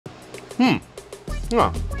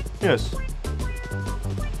Ah, yes.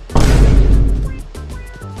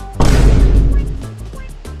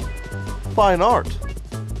 Fine art.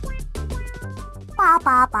 Ba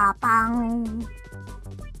ba ba bang.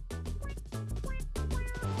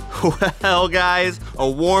 Well, guys, a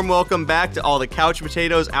warm welcome back to all the couch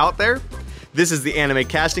potatoes out there. This is the Anime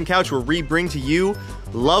Casting Couch, where we bring to you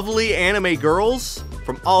lovely anime girls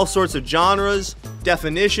from all sorts of genres,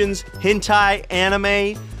 definitions, hentai,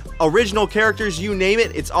 anime, original characters, you name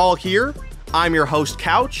it, it's all here. I'm your host,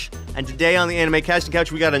 Couch, and today on the Anime Casting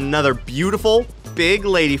Couch, we got another beautiful, big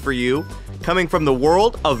lady for you, coming from the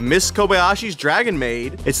world of Miss Kobayashi's Dragon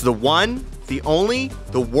Maid. It's the one, the only,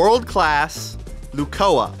 the world-class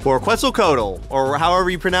Lucoa, or Quetzalcoatl, or however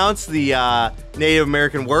you pronounce the Native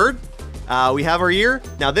American word. We have her here.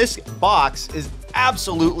 Now this box is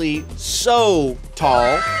absolutely so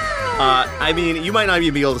tall. I mean, you might not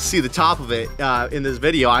even be able to see the top of it in this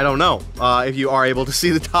video. I don't know if you are able to see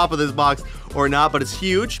the top of this box or not, but it's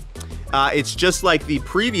huge. It's just like the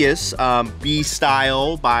previous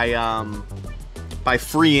B-Style by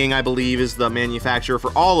Freeing, I believe, is the manufacturer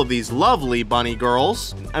for all of these lovely bunny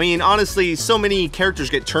girls. I mean, honestly, so many characters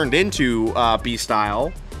get turned into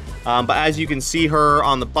B-Style. But as you can see her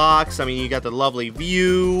on the box, I mean, you got the lovely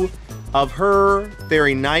view of her.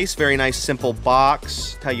 Very nice, simple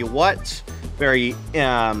box. Tell you what, very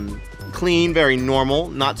clean, very normal,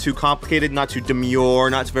 not too complicated, not too demure,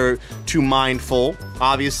 not too mindful.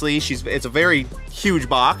 Obviously, it's a very huge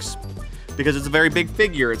box because it's a very big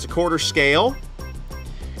figure. It's a quarter scale.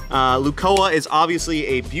 Lucoa is obviously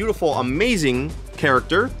a beautiful, amazing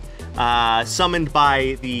character, summoned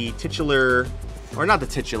by the titular, or not the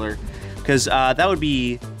titular, because that would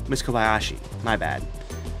be Miss Kobayashi, my bad.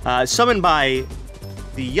 Summoned by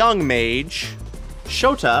the young mage,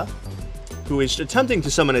 Shota, who is attempting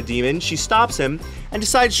to summon a demon. She stops him and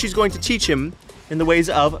decides she's going to teach him in the ways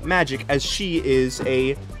of magic, as she is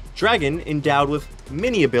a dragon endowed with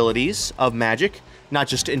many abilities of magic, not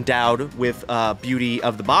just endowed with beauty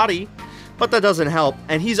of the body, but that doesn't help.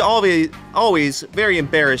 And he's always very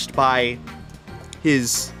embarrassed by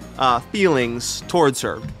his feelings towards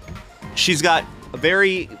her. She's got a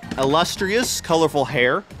very illustrious, colorful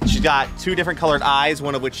hair. She's got two different colored eyes,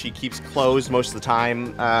 one of which she keeps closed most of the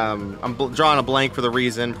time. I'm drawing a blank for the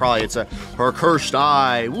reason. Probably it's her cursed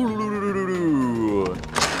eye.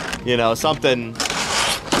 You know, something.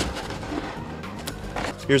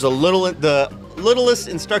 Here's the littlest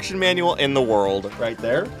instruction manual in the world right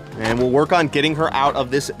there. And we'll work on getting her out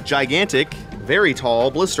of this gigantic, very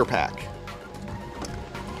tall blister pack.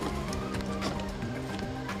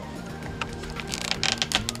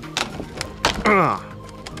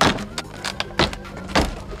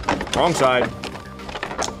 Wrong side.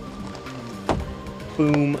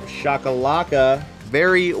 Boom shakalaka.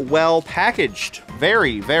 Very well packaged.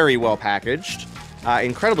 Very, very well packaged.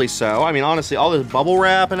 Incredibly so. I mean, honestly, all this bubble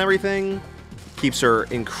wrap and everything keeps her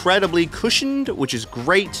incredibly cushioned, which is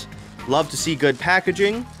great. Love to see good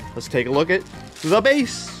packaging. Let's take a look at the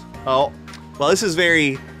base. Oh, well, this is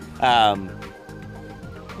very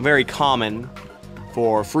common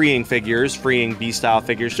for freeing figures, freeing B-Style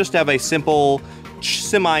figures, just to have a simple,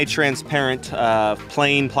 semi-transparent,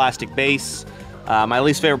 plain plastic base. My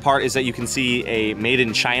least favorite part is that you can see a Made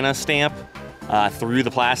in China stamp through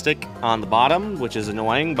the plastic on the bottom, which is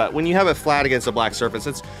annoying, but when you have it flat against a black surface,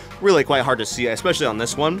 it's really quite hard to see, especially on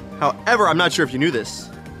this one. However, I'm not sure if you knew this,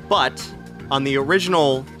 but on the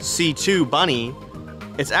original C2 bunny,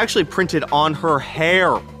 it's actually printed on her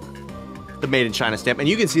hair, the Made in China stamp, and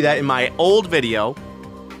you can see that in my old video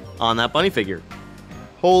on that bunny figure.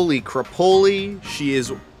 Holy crapoli, she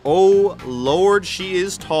is, oh Lord, she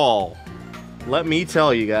is tall. Let me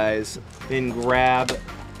tell you guys. Then grab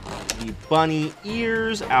the bunny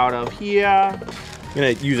ears out of here. I'm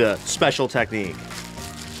gonna use a special technique.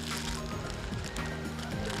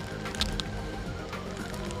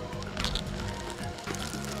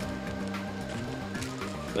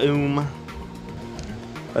 Boom.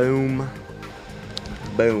 Boom.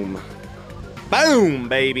 Boom. Boom,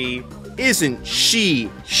 baby. Isn't she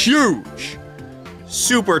huge?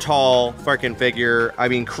 Super tall freaking figure. I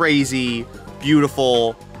mean, crazy,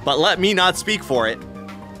 beautiful, but let me not speak for it.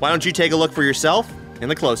 Why don't you take a look for yourself in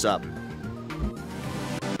the close-up?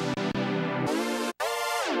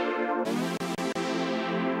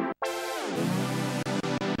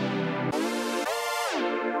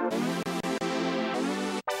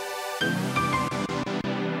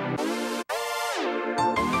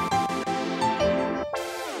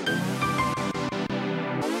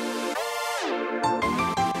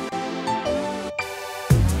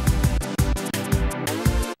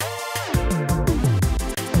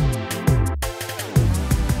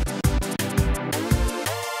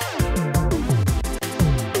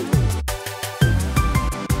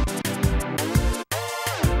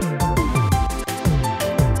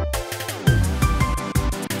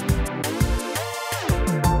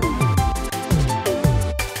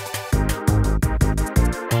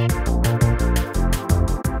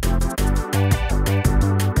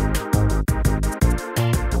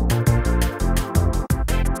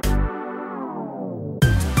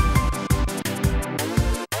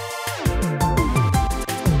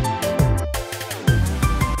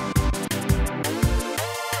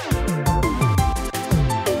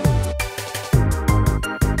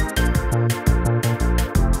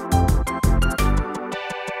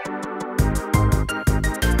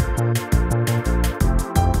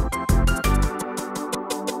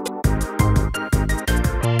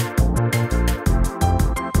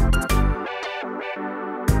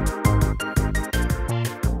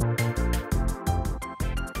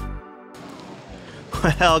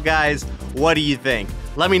 Well, guys, what do you think?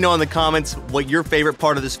 Let me know in the comments what your favorite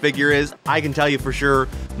part of this figure is. I can tell you for sure,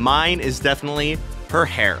 mine is definitely her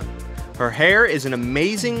hair. Her hair is an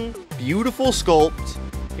amazing, beautiful sculpt.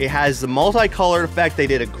 It has the multicolored effect. They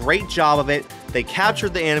did a great job of it. They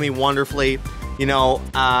captured the anime wonderfully. You know,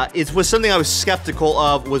 it was something I was skeptical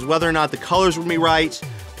of, was whether or not the colors would be right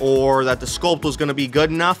or that the sculpt was gonna be good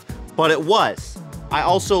enough, but it was. I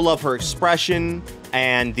also love her expression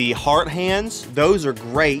and the heart hands. Those are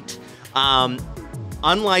great.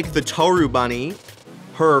 Unlike the Toru bunny,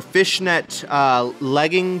 her fishnet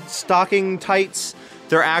legging stocking tights,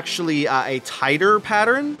 they're actually a tighter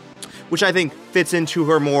pattern, which I think fits into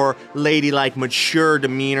her more ladylike, mature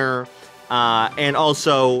demeanor. And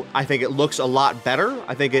also, I think it looks a lot better.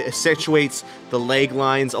 I think it accentuates the leg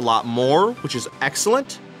lines a lot more, which is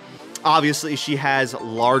excellent. Obviously, she has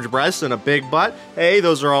large breasts and a big butt. Hey,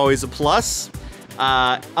 those are always a plus.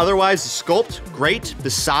 Otherwise, the sculpt, great. The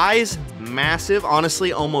size, massive.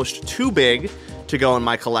 Honestly, almost too big to go in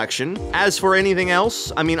my collection. As for anything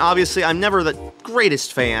else, I mean, obviously, I'm never the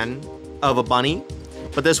greatest fan of a bunny,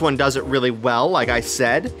 but this one does it really well, like I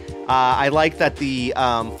said. I like that the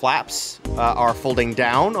flaps are folding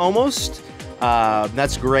down almost.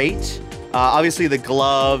 That's great. Obviously, the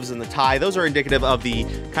gloves and the tie, those are indicative of the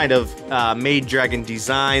kind of Maid Dragon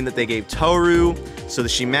design that they gave Toru, so that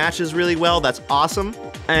she matches really well. That's awesome.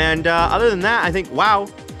 And other than that, I think, wow,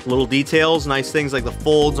 little details, nice things like the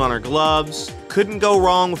folds on her gloves. Couldn't go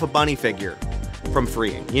wrong with a bunny figure from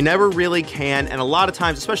Freeing. You never really can, and a lot of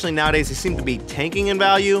times, especially nowadays, they seem to be tanking in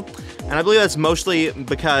value. And I believe that's mostly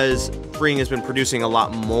because Freeing has been producing a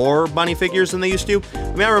lot more bunny figures than they used to.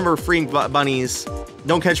 I mean, I remember Freeing bunnies,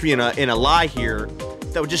 don't catch me in a lie here,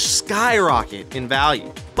 that would just skyrocket in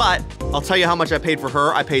value. But I'll tell you how much I paid for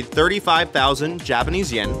her. I paid 35,000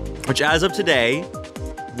 Japanese yen, which as of today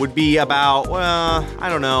would be about, well, I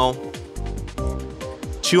don't know,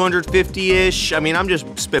 250-ish. I mean, I'm just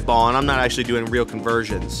spitballing. I'm not actually doing real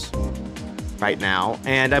conversions right now.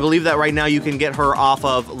 And I believe that right now you can get her off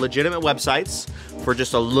of legitimate websites for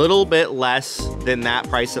just a little bit less than that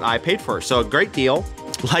price that I paid for her. So a great deal.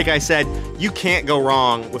 Like I said, you can't go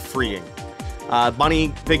wrong with Freeing.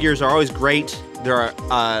 Bunny figures are always great. They're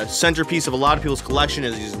a centerpiece of a lot of people's collection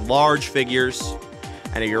is these large figures.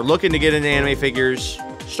 And if you're looking to get into anime figures,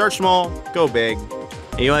 start small, go big.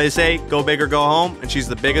 And you know what they say, go big or go home, and she's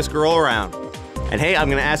the biggest girl around. And hey, I'm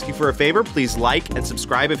gonna ask you for a favor. Please like and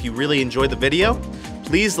subscribe if you really enjoyed the video.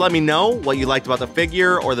 Please let me know what you liked about the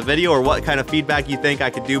figure or the video, or what kind of feedback you think I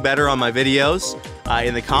could do better on my videos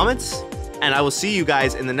in the comments. And I will see you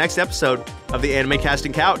guys in the next episode of the Anime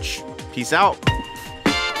Casting Couch. Peace out.